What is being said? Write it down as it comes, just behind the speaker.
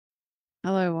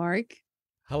Hello, Warwick.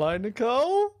 Hello,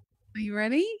 Nicole. Are you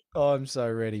ready? Oh, I'm so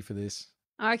ready for this.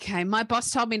 Okay, my boss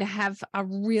told me to have a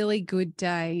really good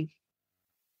day.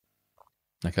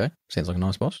 Okay, sounds like a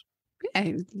nice boss.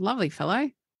 Yeah, lovely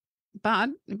fellow. But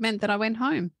it meant that I went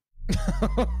home.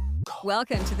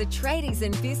 Welcome to the Tradies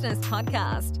in Business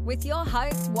podcast with your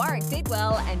hosts Warwick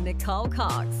Bidwell and Nicole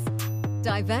Cox.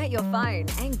 Divert your phone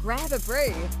and grab a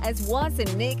brew as Waz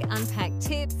and Nick unpack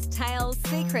tips, tales,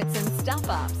 secrets and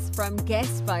stuff-ups from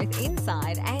guests both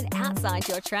inside and outside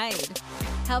your trade,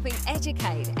 helping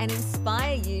educate and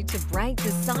inspire you to break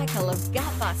the cycle of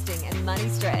gut-busting and money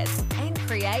stress and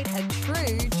create a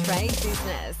true trade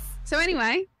business. So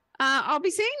anyway, I'll be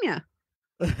seeing you.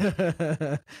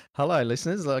 Hello,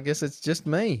 listeners. I guess it's just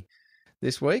me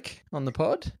this week on the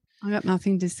pod. I got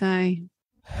nothing to say.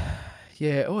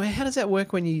 Yeah. Oh, how does that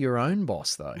work when you're your own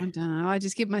boss, though? I don't know. I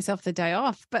just give myself the day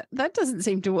off, but that doesn't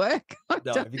seem to work.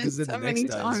 No, because then the next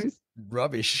day is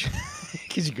rubbish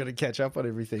because you've got to catch up on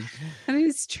everything. That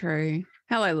is true.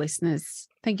 Hello, listeners.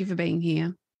 Thank you for being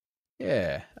here.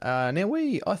 Yeah. Now,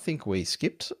 I think we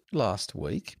skipped last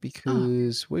week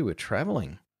because we were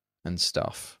traveling and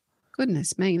stuff.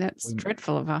 Goodness me, that's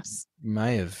dreadful of us. We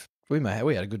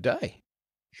had a good day.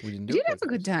 We did have a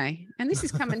good day. And this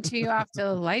is coming to you after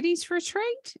a ladies'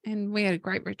 retreat. And we had a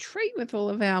great retreat with all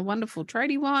of our wonderful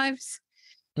tradie wives.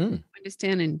 Went us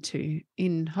down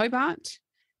in Hobart.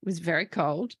 It was very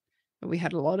cold, but we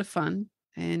had a lot of fun.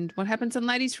 And what happens on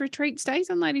ladies' retreat stays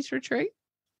on ladies' retreat.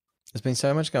 There's been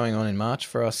so much going on in March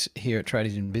for us here at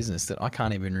Tradies in Business that I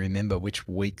can't even remember which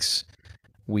weeks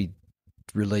we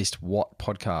released what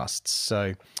podcasts.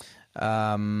 So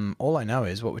all I know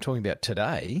is what we're talking about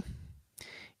today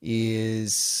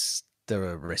is the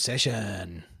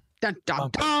recession. Dun, dun,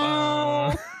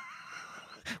 dun.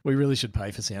 We really should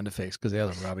pay for sound effects because they're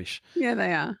rubbish. Yeah,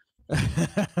 they are.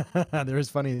 They're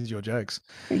as funny as your jokes.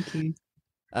 Thank you.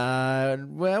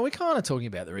 Well, we're kind of talking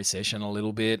about the recession a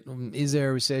little bit. Is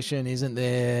there a recession? Isn't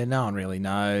there? No one really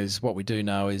knows. What we do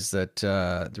know is that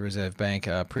the Reserve Bank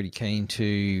are pretty keen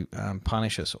to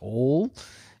punish us all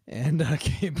and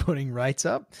keep putting rates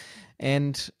up.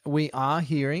 And we are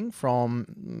hearing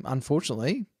from,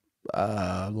 unfortunately,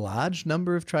 a large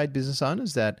number of trade business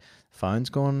owners that phone's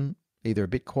gone either a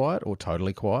bit quiet or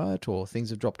totally quiet, or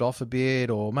things have dropped off a bit,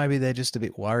 or maybe they're just a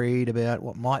bit worried about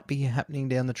what might be happening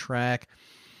down the track.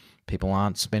 People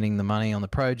aren't spending the money on the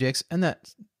projects, and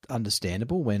that's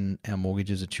understandable when our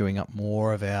mortgages are chewing up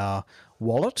more of our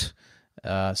wallet.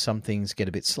 Some things get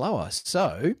a bit slower.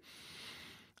 So,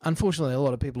 unfortunately, a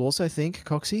lot of people also think,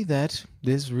 Coxie, that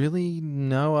there's really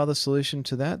no other solution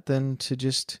to that than to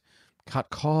just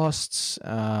cut costs,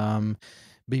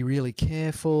 be really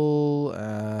careful,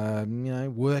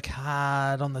 work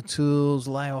hard on the tools,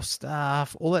 lay off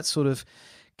staff, all that sort of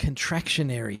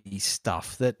contractionary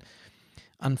stuff that,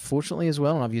 unfortunately as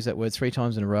well, and I've used that word 3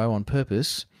 times in a row on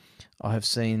purpose, I have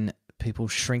seen people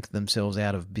shrink themselves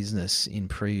out of business in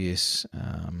previous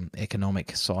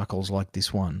economic cycles like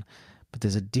this one. But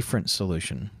there's a different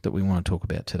solution that we want to talk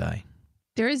about today.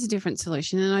 There is a different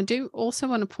solution. And I do also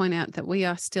want to point out that we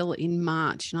are still in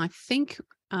March. And I think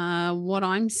what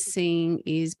I'm seeing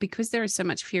is because there is so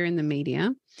much fear in the media,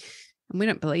 and we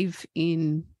don't believe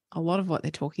in a lot of what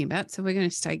they're talking about. So we're going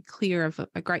to stay clear of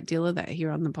a great deal of that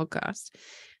here on the podcast.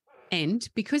 And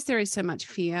because there is so much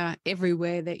fear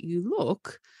everywhere that you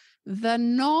look, the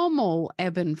normal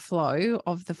ebb and flow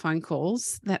of the phone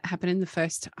calls that happen in the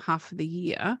first half of the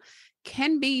year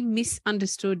can be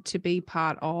misunderstood to be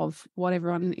part of what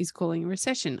everyone is calling a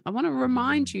recession. I want to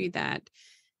remind you that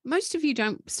most of you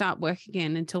don't start work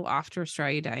again until after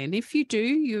Australia Day. And if you do,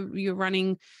 you're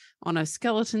running on a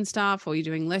skeleton staff or you're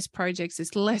doing less projects,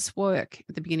 it's less work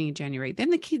at the beginning of January. Then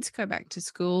the kids go back to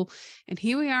school, and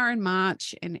here we are in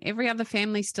March, and every other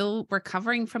family still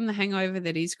recovering from the hangover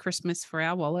that is Christmas for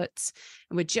our wallets.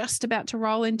 And we're just about to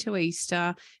roll into Easter,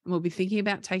 and we'll be thinking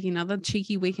about taking another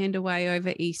cheeky weekend away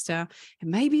over Easter, and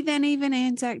maybe then even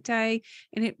Anzac Day.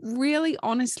 And it really,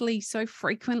 honestly, so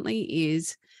frequently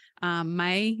is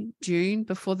May, June,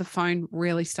 before the phone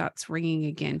really starts ringing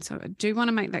again. So I do want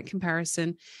to make that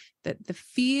comparison, that the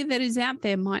fear that is out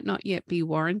there might not yet be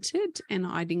warranted. And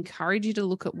I'd encourage you to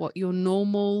look at what your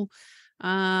normal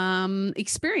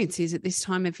experience is at this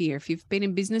time of year. If you've been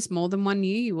in business more than 1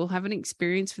 year, you will have an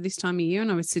experience for this time of year.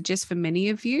 And I would suggest for many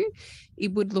of you,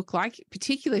 it would look like,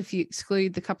 particularly if you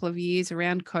exclude the couple of years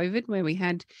around COVID where we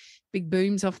had big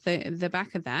booms off the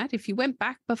back of that. If you went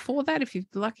back before that, if you're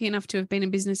lucky enough to have been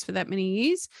in business for that many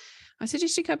years, I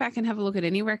suggest you go back and have a look at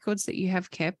any records that you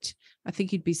have kept. I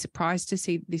think you'd be surprised to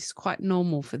see this quite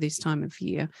normal for this time of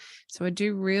year. So I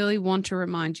do really want to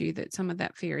remind you that some of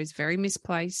that fear is very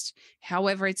misplaced.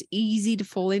 However, it's easy to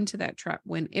fall into that trap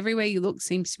when everywhere you look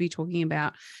seems to be talking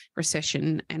about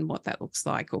recession and what that looks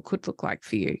like or could look like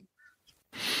for you.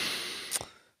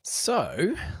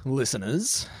 So,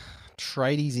 listeners,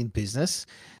 tradies in business,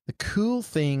 the cool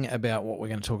thing about what we're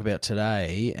going to talk about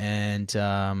today and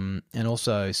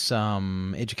also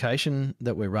some education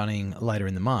that we're running later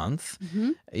in the month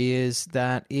is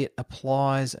that it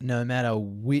applies no matter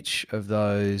which of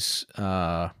those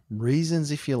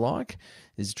reasons, if you like,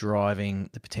 is driving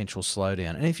the potential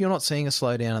slowdown. And if you're not seeing a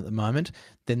slowdown at the moment,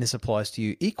 then this applies to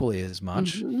you equally as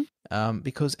much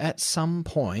because at some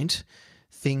point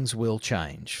things will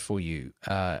change for you.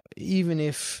 Even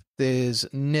if there's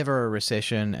never a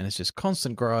recession and it's just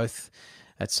constant growth,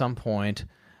 at some point,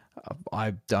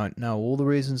 I don't know all the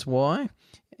reasons why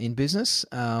in business,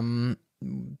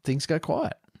 things go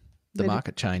quiet. The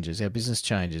market changes, our business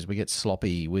changes, we get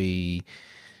sloppy, we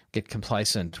get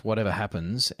complacent, whatever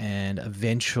happens, and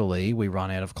eventually we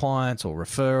run out of clients or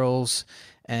referrals.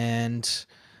 And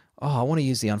I want to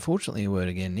use the unfortunately word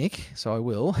again, Nick, so I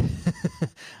will.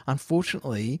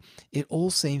 Unfortunately, it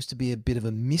all seems to be a bit of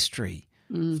a mystery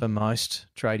for most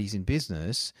tradies in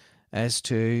business as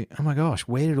to, oh my gosh,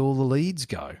 where did all the leads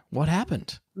go? What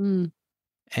happened?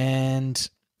 And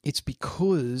it's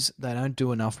because they don't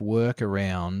do enough work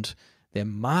around their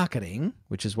marketing,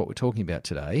 which is what we're talking about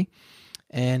today,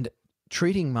 and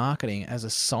treating marketing as a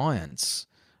science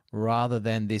rather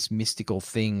than this mystical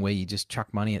thing where you just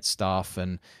chuck money at stuff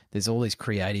and there's all these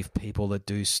creative people that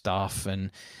do stuff. And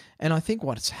I think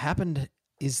what's happened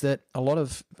is that a lot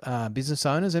of business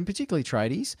owners, and particularly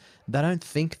tradies, they don't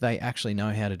think they actually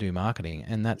know how to do marketing.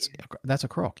 And that's a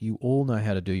crock. You all know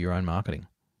how to do your own marketing.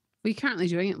 Well, you're currently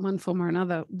doing it in one form or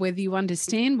another, whether you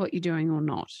understand what you're doing or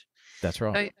not. That's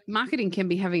right. So marketing can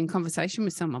be having a conversation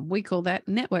with someone. We call that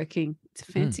networking. It's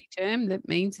a fancy term that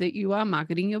means that you are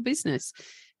marketing your business.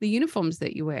 The uniforms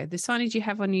that you wear, the signage you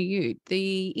have on your ute,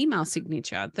 the email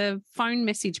signature, the phone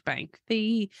message bank,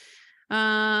 the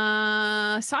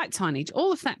site signage,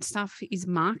 all of that stuff is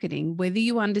marketing, whether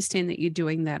you understand that you're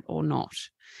doing that or not.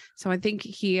 So I think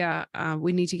here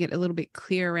we need to get a little bit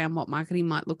clear around what marketing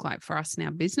might look like for us in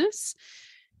our business.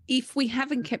 If we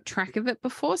haven't kept track of it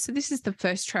before, so this is the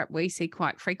first trap we see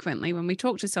quite frequently when we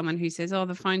talk to someone who says, oh,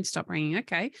 the phone stopped ringing.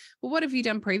 Okay, well, what have you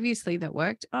done previously that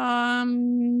worked?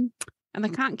 And they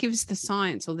can't give us the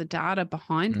science or the data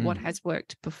behind what has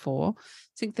worked before.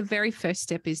 I think the very first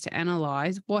step is to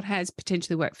analyze what has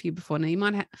potentially worked for you before. Now, you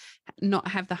might not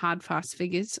have the hard, fast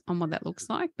figures on what that looks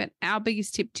like, but our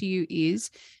biggest tip to you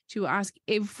is to ask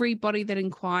everybody that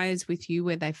inquires with you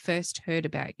where they first heard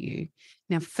about you.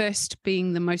 Now, first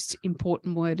being the most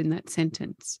important word in that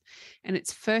sentence. And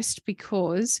it's first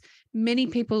because many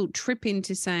people trip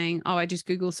into saying, oh, I just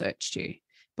Google searched you.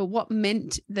 But what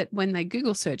meant that when they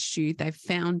Google searched you, they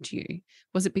found you?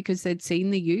 Was it because they'd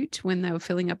seen the ute when they were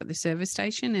filling up at the service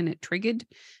station and it triggered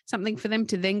something for them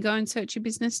to then go and search your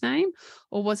business name?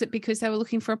 Or was it because they were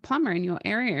looking for a plumber in your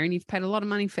area and you've paid a lot of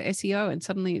money for SEO and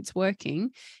suddenly it's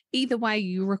working? Either way,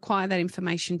 you require that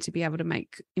information to be able to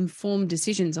make informed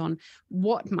decisions on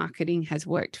what marketing has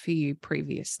worked for you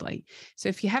previously. So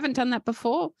if you haven't done that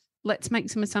before, let's make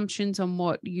some assumptions on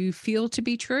what you feel to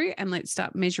be true and let's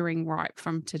start measuring right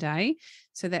from today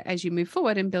so that as you move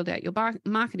forward and build out your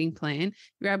marketing plan,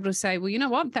 you're able to say, well, you know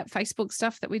what, that Facebook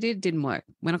stuff that we did didn't work.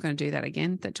 We're not going to do that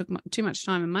again. That took too much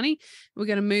time and money. We're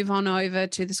going to move on over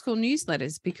to the school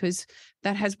newsletters because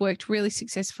that has worked really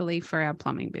successfully for our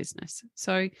plumbing business.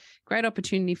 So great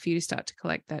opportunity for you to start to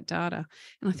collect that data.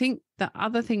 And I think the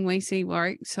other thing we see,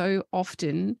 Warwick, so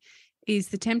often is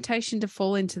the temptation to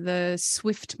fall into the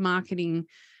swift marketing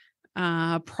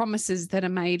promises that are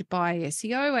made by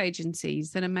SEO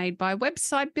agencies, that are made by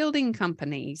website building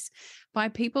companies, by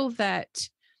people that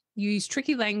use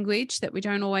tricky language that we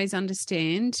don't always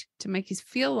understand to make us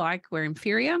feel like we're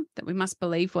inferior, that we must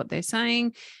believe what they're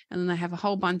saying. And then they have a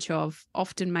whole bunch of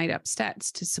often made up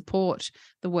stats to support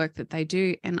the work that they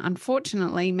do. And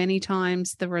unfortunately, many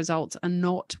times the results are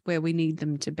not where we need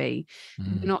them to be.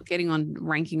 We're not getting on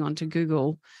ranking onto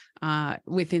Google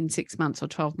within 6 months or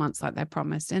 12 months like they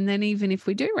promised. And then even if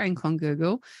we do rank on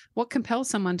Google, what compels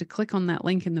someone to click on that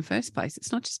link in the first place?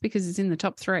 It's not just because it's in the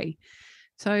top 3.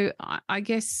 So I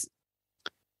guess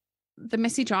the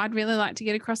message I'd really like to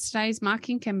get across today is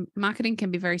marketing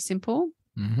can be very simple.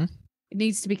 It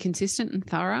needs to be consistent and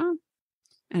thorough,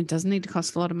 and it doesn't need to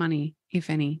cost a lot of money,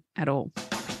 if any, at all.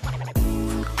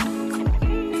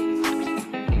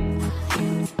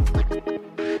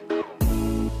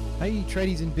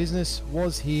 Tradies in Business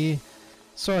was here.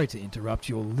 Sorry to interrupt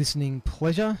your listening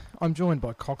pleasure. I'm joined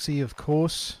by Coxie, of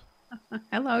course.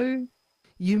 Hello.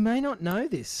 You may not know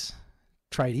this,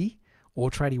 tradie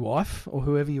or tradie wife or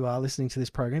whoever you are listening to this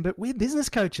program, but we're business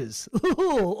coaches.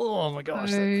 Oh my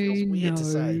gosh, that feels weird to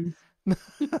say.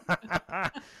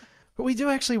 But we do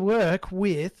actually work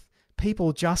with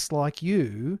people just like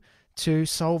you to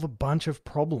solve a bunch of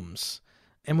problems.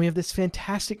 And we have this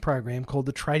fantastic program called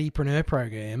the Tradiepreneur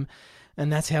Program,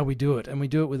 and that's how we do it. And we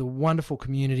do it with a wonderful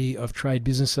community of trade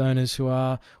business owners who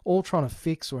are all trying to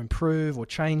fix or improve or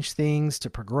change things to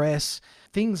progress.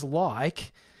 Things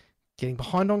like getting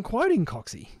behind on quoting,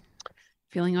 Coxie.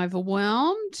 Feeling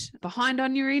overwhelmed, behind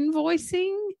on your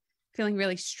invoicing, feeling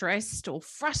really stressed or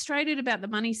frustrated about the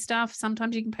money stuff.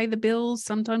 Sometimes you can pay the bills,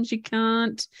 sometimes you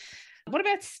can't. What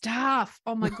about staff?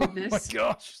 Oh, my goodness. Oh, my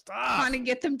gosh, staff. Trying to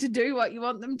get them to do what you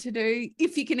want them to do,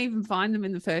 if you can even find them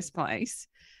in the first place.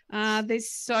 There's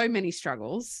so many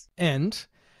struggles. And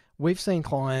we've seen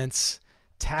clients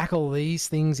tackle these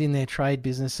things in their trade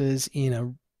businesses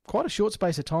in quite a short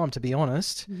space of time, to be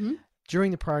honest,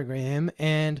 during the program,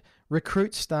 and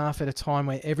recruit staff at a time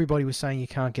where everybody was saying you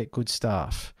can't get good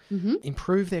staff,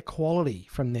 improve their quality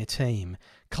from their team,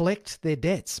 collect their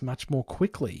debts much more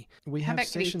quickly. We have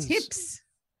sessions. Getting tips?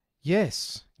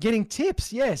 Yes. Getting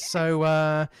tips, yes.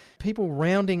 So people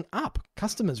rounding up,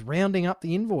 customers rounding up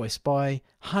the invoice by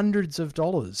hundreds of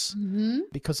dollars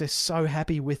because they're so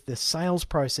happy with the sales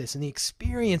process and the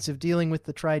experience of dealing with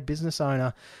the trade business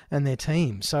owner and their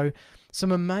team. So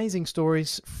some amazing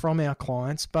stories from our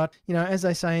clients. But, you know, as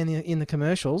they say in the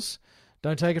commercials,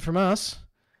 don't take it from us.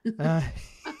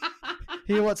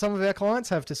 Hear what some of our clients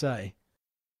have to say.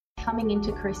 Coming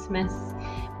into Christmas,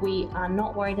 we are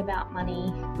not worried about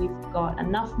money. We've got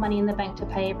enough money in the bank to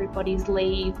pay everybody's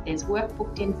leave. There's work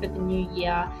booked in for the new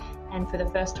year. And for the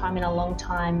first time in a long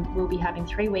time, we'll be having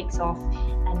 3 weeks off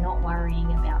and not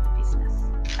worrying about the business.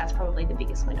 That's probably the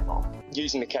biggest win of all.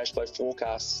 Using the cash flow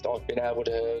forecast, I've been able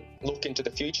to look into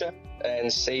the future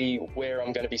and see where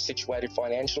I'm going to be situated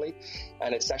financially.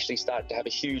 And it's actually started to have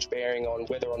a huge bearing on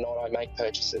whether or not I make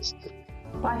purchases.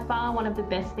 By far, one of the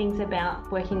best things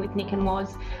about working with Nick and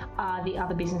Woz are the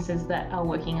other businesses that are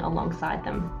working alongside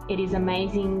them. It is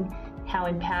amazing how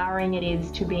empowering it is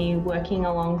to be working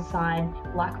alongside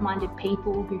like-minded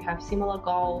people who have similar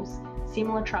goals,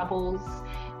 similar troubles.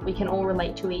 We can all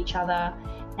relate to each other,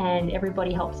 and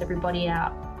everybody helps everybody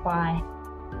out by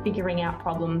figuring out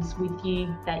problems with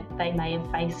you that they may have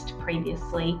faced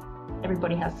previously.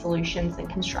 Everybody has solutions and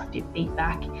constructive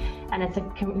feedback, and it's an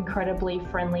incredibly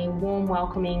friendly, warm,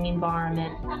 welcoming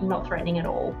environment, not threatening at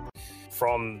all.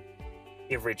 From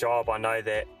every job, I know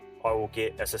that I will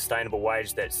get a sustainable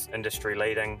wage that's industry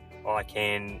leading. I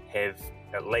can have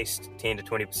at least 10 to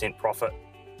 20% profit,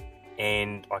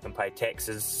 and I can pay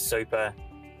taxes, super,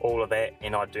 all of that,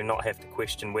 and I do not have to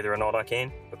question whether or not I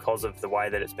can because of the way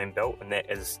that it's been built, and that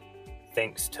is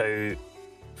thanks to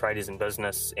Tradies in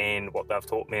Business and what they've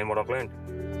taught me and what I've learned.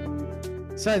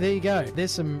 So there you go.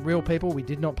 There's some real people. We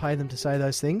did not pay them to say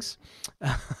those things.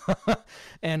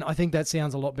 And I think that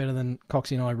sounds a lot better than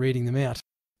Coxie and I reading them out.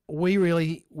 We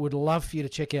really would love for you to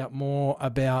check out more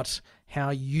about how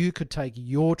you could take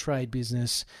your trade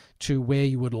business to where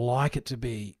you would like it to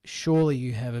be. Surely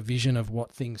you have a vision of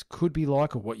what things could be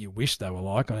like or what you wish they were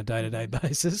like on a day-to-day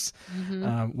basis,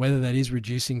 whether that is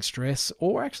reducing stress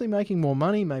or actually making more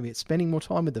money. Maybe it's spending more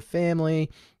time with the family,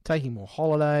 taking more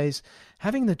holidays,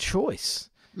 having the choice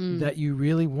that you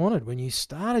really wanted when you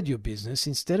started your business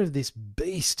instead of this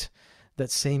beast that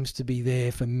seems to be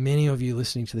there for many of you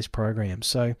listening to this program.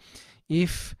 So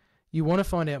if you want to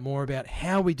find out more about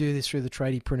how we do this through the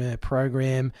Tradiepreneur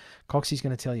Program, Coxie's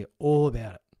going to tell you all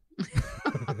about it.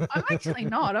 I'm actually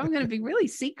not. I'm going to be really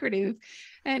secretive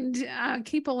and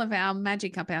keep all of our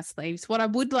magic up our sleeves. What I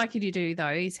would like you to do, though,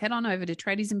 is head on over to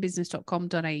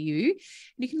tradiesinbusiness.com.au and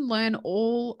you can learn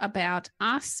all about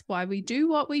us, why we do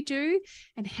what we do,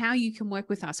 and how you can work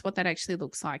with us, what that actually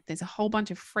looks like. There's a whole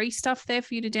bunch of free stuff there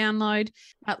for you to download.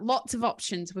 Lots of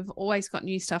options. We've always got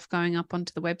new stuff going up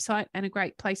onto the website and a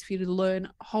great place for you to learn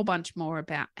a whole bunch more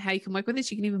about how you can work with us.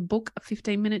 You can even book a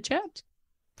 15-minute chat.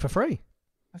 For free.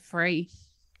 For free.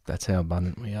 That's how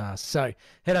abundant we are. So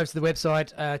head over to the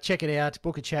website, check it out,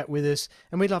 book a chat with us,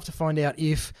 and we'd love to find out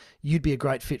if you'd be a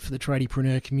great fit for the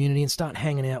Tradiepreneur community and start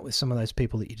hanging out with some of those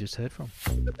people that you just heard from.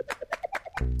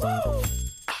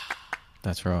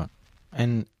 That's right.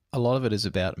 And a lot of it is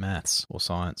about maths or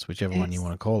science, whichever one you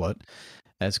want to call it.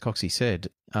 As Coxie said,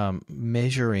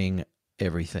 measuring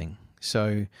everything.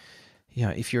 So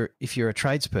if you're a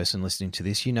tradesperson listening to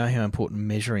this, you know how important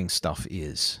measuring stuff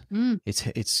is.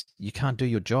 It's you can't do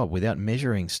your job without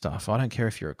measuring stuff. I don't care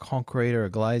if you're a concreter, a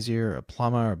glazier, a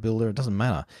plumber, a builder, it doesn't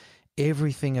matter.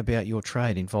 Everything about your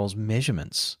trade involves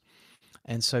measurements.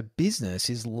 And so business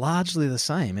is largely the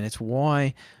same. And it's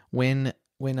why when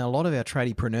a lot of our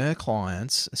tradiepreneur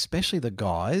clients, especially the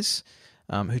guys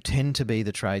who tend to be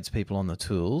the tradespeople on the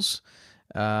tools,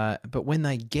 but when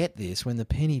they get this, when the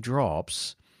penny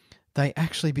drops, they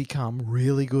actually become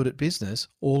really good at business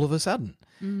all of a sudden,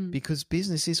 because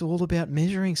business is all about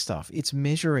measuring stuff. It's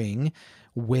measuring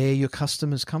where your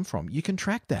customers come from. You can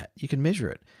track that. You can measure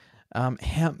it.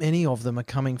 How many of them are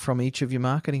coming from each of your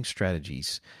marketing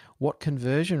strategies? What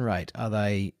conversion rate are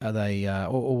they,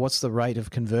 or what's the rate of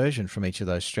conversion from each of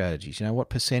those strategies? You know, what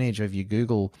percentage of your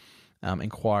Google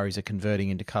inquiries are converting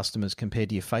into customers compared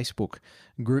to your Facebook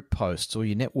group posts or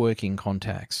your networking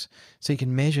contacts? So you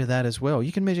can measure that as well.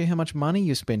 You can measure how much money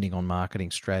you're spending on marketing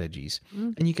strategies.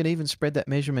 And you can even spread that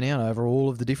measurement out over all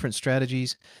of the different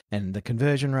strategies and the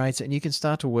conversion rates. And you can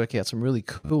start to work out some really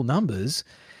cool numbers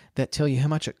that tell you how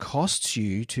much it costs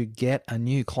you to get a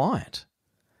new client.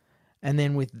 And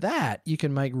then with that, you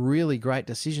can make really great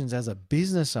decisions as a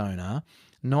business owner,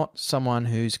 not someone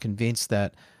who's convinced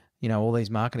that, you know, all these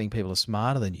marketing people are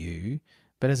smarter than you.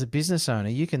 But as a business owner,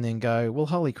 you can then go, well,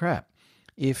 holy crap,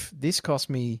 if this cost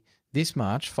me this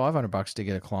much, $500 to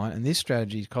get a client, and this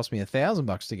strategy cost me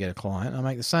 $1,000 to get a client, I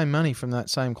make the same money from that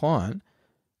same client,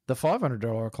 the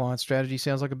 $500 a client strategy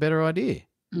sounds like a better idea.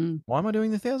 Why am I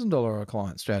doing the $1,000 a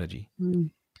client strategy?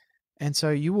 And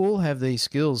so you all have these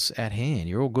skills at hand.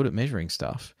 You're all good at measuring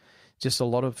stuff. Just a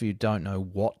lot of you don't know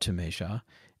what to measure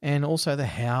and also the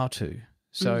how to.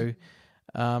 So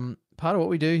part of what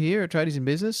we do here at Tradies in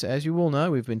Business, as you all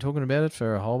know, we've been talking about it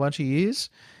for a whole bunch of years,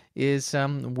 is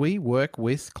we work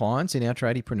with clients in our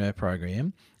Tradiepreneur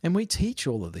program and we teach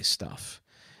all of this stuff.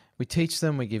 We teach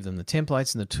them, we give them the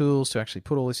templates and the tools to actually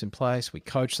put all this in place. We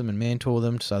coach them and mentor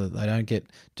them so that they don't get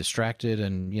distracted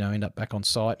and, you know, end up back on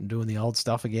site and doing the old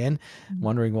stuff again,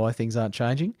 wondering why things aren't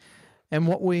changing. And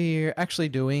what we're actually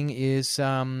doing is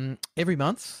every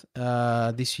month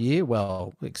this year,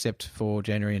 well, except for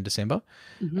January and December,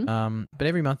 but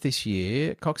every month this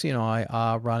year, Coxie and I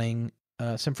are running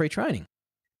some free training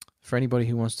for anybody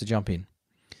who wants to jump in.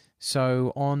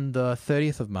 So on the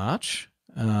 30th of March,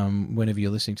 whenever you're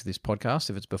listening to this podcast,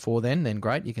 if it's before then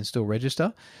great, you can still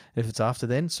register. If it's after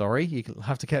then, sorry, you'll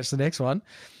have to catch the next one.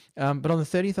 But on the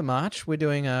 30th of March, we're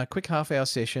doing a quick half-hour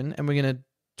session and we're going to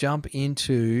jump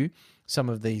into some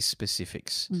of these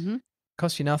specifics.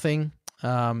 Costs you nothing.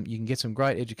 You can get some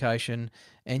great education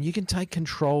and you can take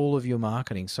control of your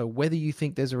marketing. So whether you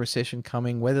think there's a recession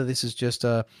coming, whether this is just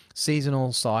a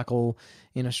seasonal cycle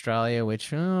in Australia,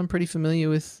 which I'm pretty familiar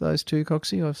with those two,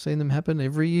 Coxie. I've seen them happen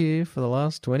every year for the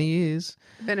last 20 years.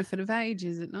 Benefit of age,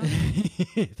 is it not?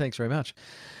 Thanks very much.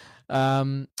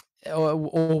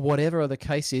 Or whatever the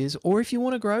case is, or if you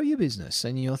want to grow your business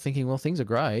and you're thinking, well, things are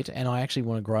great and I actually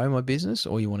want to grow my business,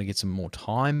 or you want to get some more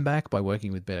time back by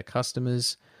working with better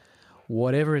customers,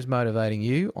 whatever is motivating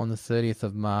you, on the 30th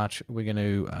of March, we're going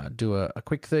to do a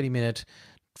quick 30-minute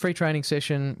free training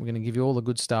session. We're going to give you all the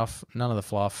good stuff, none of the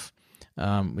fluff,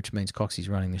 which means Coxie's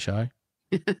running the show.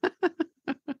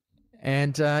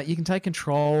 And you can take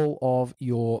control of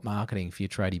your marketing for your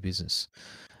tradie business.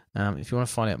 If you want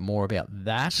to find out more about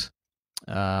that,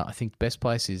 I think the best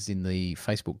place is in the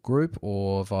Facebook group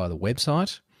or via the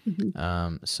website.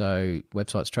 So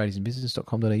website's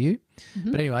tradiesinbusiness.com.au.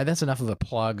 But anyway, that's enough of a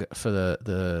plug for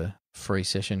the free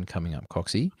session coming up,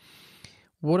 Coxie.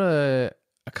 What are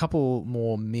a couple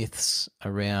more myths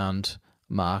around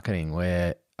marketing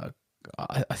where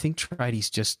I think tradies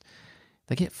just,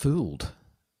 they get fooled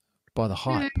by the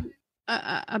hype?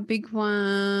 A big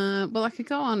one. Well, I could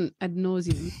go on ad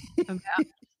nauseum about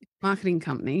marketing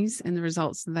companies and the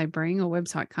results that they bring, or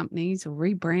website companies, or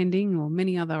rebranding, or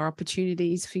many other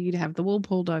opportunities for you to have the wool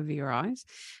pulled over your eyes.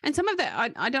 And some of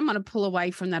that, I don't want to pull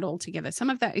away from that altogether. Some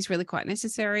of that is really quite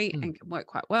necessary and can work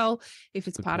quite well if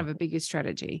it's part of a bigger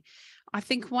strategy. I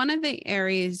think one of the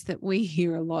areas that we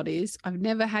hear a lot is, I've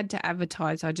never had to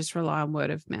advertise. I just rely on word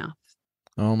of mouth.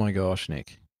 Oh my gosh,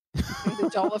 Nick.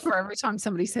 $1 for every time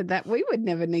somebody said that. We would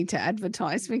never need to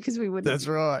advertise because we would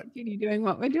continue doing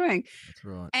what we're doing. That's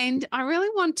right. And I really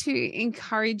want to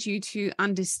encourage you to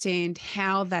understand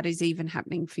how that is even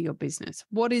happening for your business.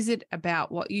 What is it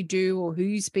about what you do, or who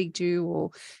you speak to, or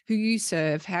who you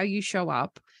serve, how you show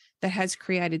up, that has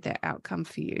created that outcome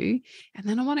for you? And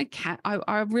then I want to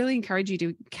I really encourage you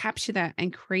to capture that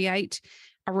and create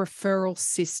a referral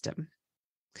system.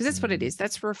 because that's what it is.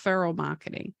 That's referral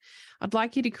marketing. I'd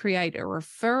like you to create a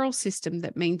referral system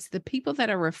that means the people that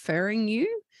are referring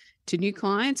you to new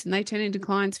clients and they turn into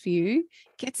clients for you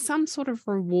get some sort of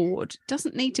reward.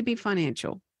 Doesn't need to be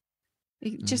financial.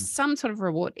 Just some sort of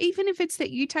reward, even if it's that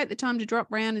you take the time to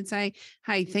drop around and say,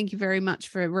 hey, thank you very much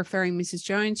for referring Mrs.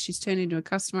 Jones. She's turned into a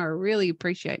customer. I really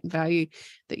appreciate and value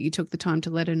that you took the time to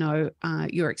let her know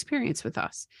your experience with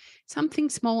us.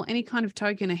 Something small, any kind of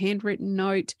token, a handwritten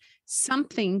note,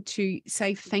 something to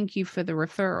say thank you for the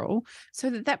referral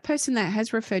so that that person that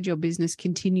has referred your business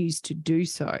continues to do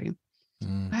so.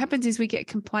 What happens is we get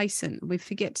complacent. We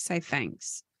forget to say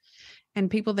thanks. And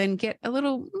people then get a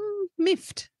little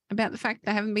miffed about the fact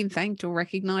they haven't been thanked or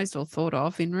recognized or thought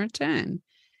of in return.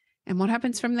 And what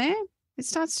happens from there? It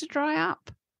starts to dry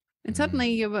up. And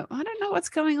suddenly you're, I don't know what's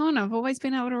going on. I've always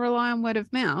been able to rely on word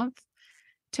of mouth.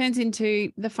 Turns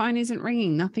into the phone isn't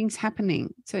ringing, nothing's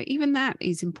happening. So even that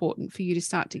is important for you to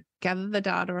start to gather the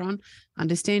data on,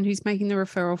 understand who's making the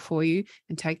referral for you,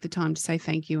 and take the time to say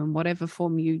thank you in whatever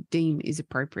form you deem is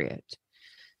appropriate.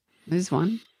 There's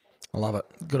one. I love it.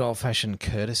 Good old-fashioned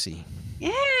courtesy.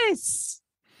 Yes.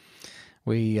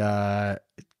 We,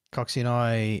 Coxie and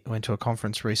I went to a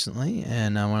conference recently,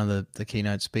 and one of the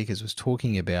keynote speakers was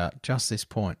talking about just this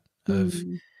point of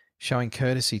showing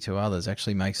courtesy to others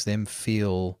actually makes them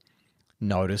feel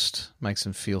noticed, makes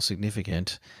them feel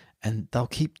significant, and they'll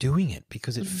keep doing it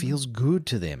because it feels good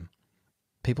to them.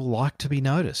 People like to be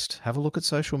noticed. Have a look at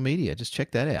social media. Just check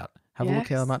that out. Have a look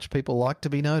how much people like to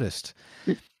be noticed.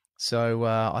 So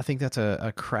I think that's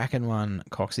a cracking one,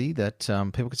 Coxie, that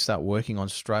people could start working on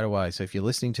straight away. So if you're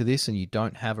listening to this and you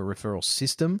don't have a referral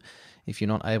system, if you're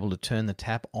not able to turn the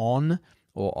tap on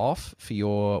or off for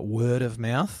your word of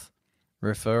mouth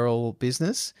referral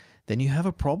business, then you have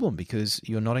a problem because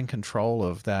you're not in control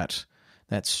of that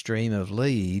stream of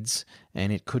leads,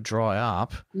 and it could dry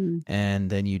up,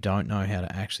 and then you don't know how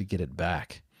to actually get it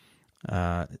back.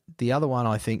 The other one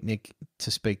I think, Nick, to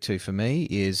speak to for me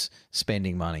is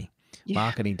spending money. Yeah.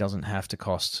 Marketing doesn't have to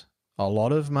cost a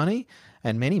lot of money,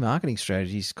 and many marketing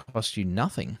strategies cost you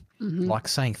nothing, like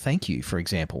saying thank you, for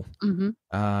example.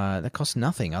 That costs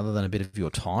nothing other than a bit of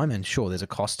your time, and sure, there's a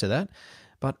cost to that.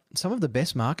 But some of the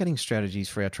best marketing strategies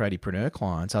for our tradiepreneur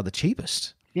clients are the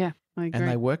cheapest. Yeah, I agree. And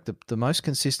they work the most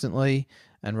consistently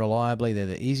and reliably. They're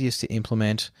the easiest to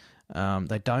implement.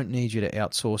 They don't need you to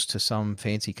outsource to some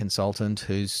fancy consultant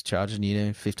who's charging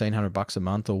you $1,500 a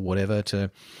month or whatever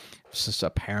to just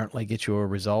apparently get you a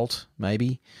result,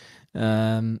 maybe.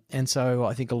 And so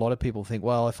I think a lot of people think,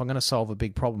 well, if I'm going to solve a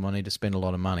big problem, I need to spend a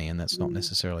lot of money, and that's not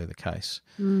necessarily the case.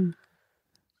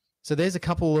 So there's a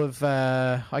couple of,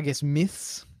 I guess,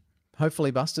 myths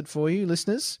hopefully busted for you,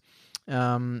 listeners.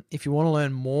 If you want to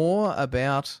learn more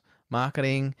about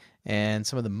marketing and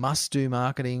some of the must-do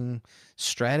marketing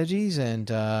strategies and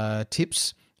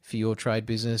tips for your trade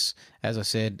business, as I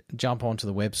said, jump onto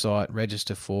the website,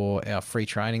 register for our free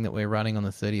training that we're running on the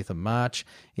 30th of March.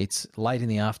 It's late in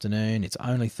the afternoon. It's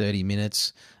only 30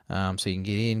 minutes, so you can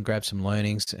get in, grab some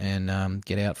learnings, and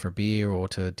get out for a beer or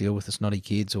to deal with the snotty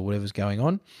kids or whatever's going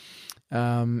on.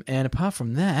 And apart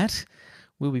from that,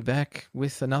 we'll be back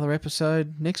with another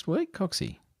episode next week,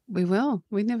 Coxie. We will.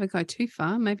 We never go too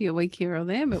far, maybe a week here or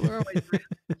there, but we're always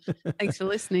around. Thanks for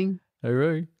listening.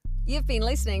 Hooroo. You've been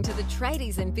listening to the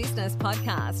Tradies in Business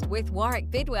podcast with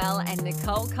Warwick Bidwell and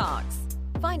Nicole Cox.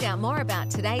 Find out more about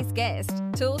today's guest,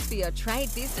 tools for your trade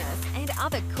business, and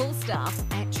other cool stuff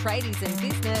at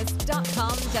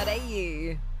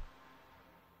tradiesinbusiness.com.au.